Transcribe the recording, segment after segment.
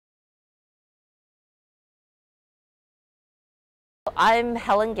I'm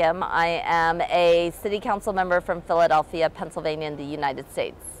Helen Gym. I am a city council member from Philadelphia, Pennsylvania in the United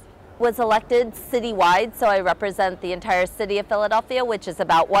States. Was elected citywide, so I represent the entire city of Philadelphia, which is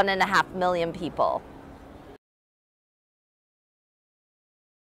about 1.5 million people.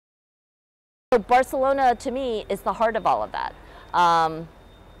 So Barcelona, to me, is the heart of all of that.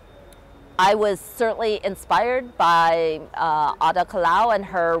 I was certainly inspired by Ada Colau and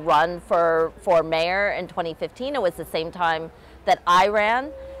her run for mayor in 2015. It was the same time that I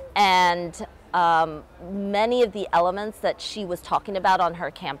ran, and many of the elements that she was talking about on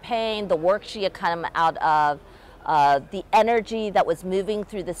her campaign, the work she had come out of, the energy that was moving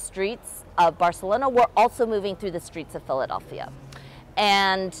through the streets of Barcelona were also moving through the streets of Philadelphia.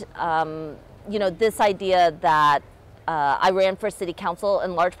 And you know, this idea that I ran for city council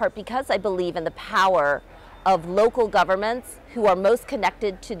in large part because I believe in the power of local governments who are most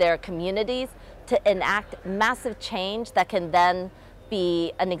connected to their communities to enact massive change that can then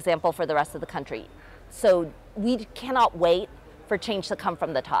be an example for the rest of the country. So we cannot wait for change to come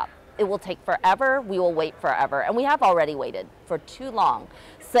from the top. It will take forever, we will wait forever, and we have already waited for too long.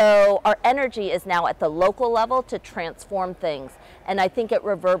 So our energy is now at the local level to transform things, and I think it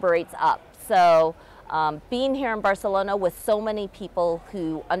reverberates up. So being here in Barcelona with so many people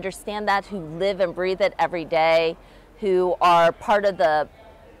who understand that, who live and breathe it every day, who are part of the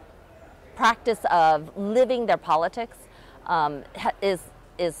practice of living their politics, is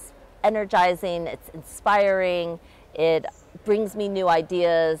energizing, it's inspiring, it brings me new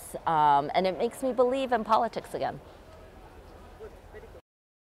ideas, and it makes me believe in politics again.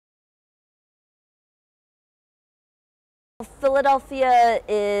 Philadelphia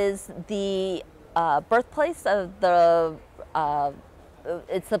is the birthplace of the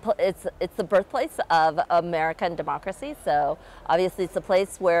it's the birthplace of American democracy. So obviously it's the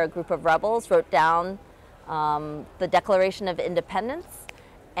place where a group of rebels wrote down the Declaration of Independence,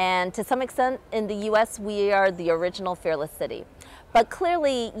 and to some extent in the U.S. we are the original fearless city. But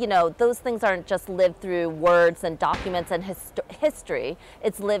clearly, you know, those things aren't just lived through words and documents and history.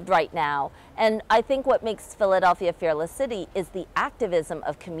 It's lived right now. And I think what makes Philadelphia a fearless city is the activism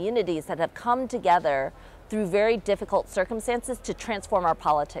of communities that have come together through very difficult circumstances to transform our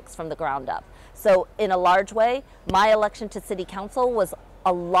politics from the ground up. So in a large way, my election to city council was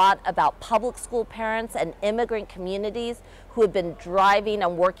a lot about public school parents and immigrant communities who have been driving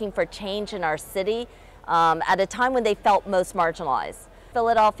and working for change in our city at a time when they felt most marginalized.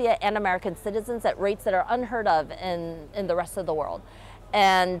 Philadelphia and American citizens at rates that are unheard of in the rest of the world.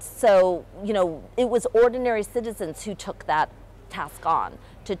 And so, you know, it was ordinary citizens who took that task on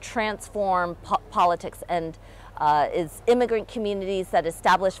to transform politics, and is immigrant communities that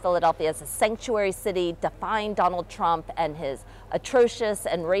established Philadelphia as a sanctuary city, defying Donald Trump and his atrocious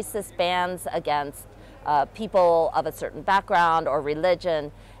and racist bans against people of a certain background or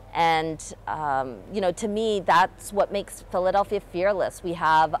religion. And you know, to me, that's what makes Philadelphia fearless. We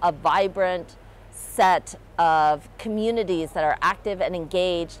have a vibrant set of communities that are active and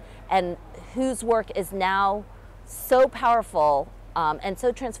engaged, and whose work is now so powerful and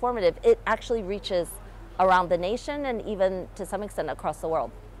so transformative, it actually reaches around the nation and even to some extent across the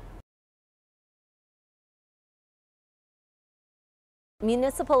world.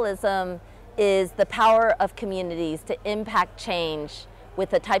 Municipalism is the power of communities to impact change with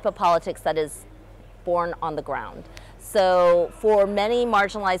the type of politics that is born on the ground. So for many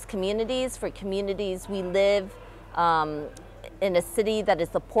marginalized communities, for communities we live in a city that is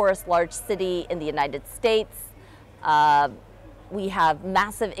the poorest large city in the United States, we have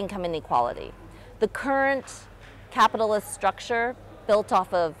massive income inequality. The current capitalist structure built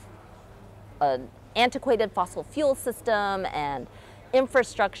off of an antiquated fossil fuel system and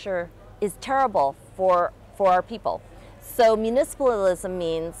infrastructure is terrible for our people. So municipalism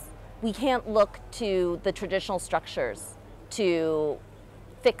means we can't look to the traditional structures to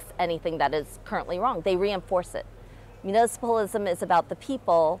fix anything that is currently wrong. They reinforce it. Municipalism is about the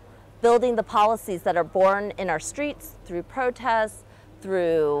people building the policies that are born in our streets through protests,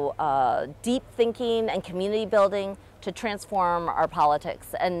 through deep thinking and community building to transform our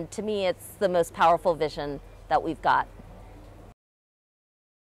politics. And to me, it's the most powerful vision that we've got.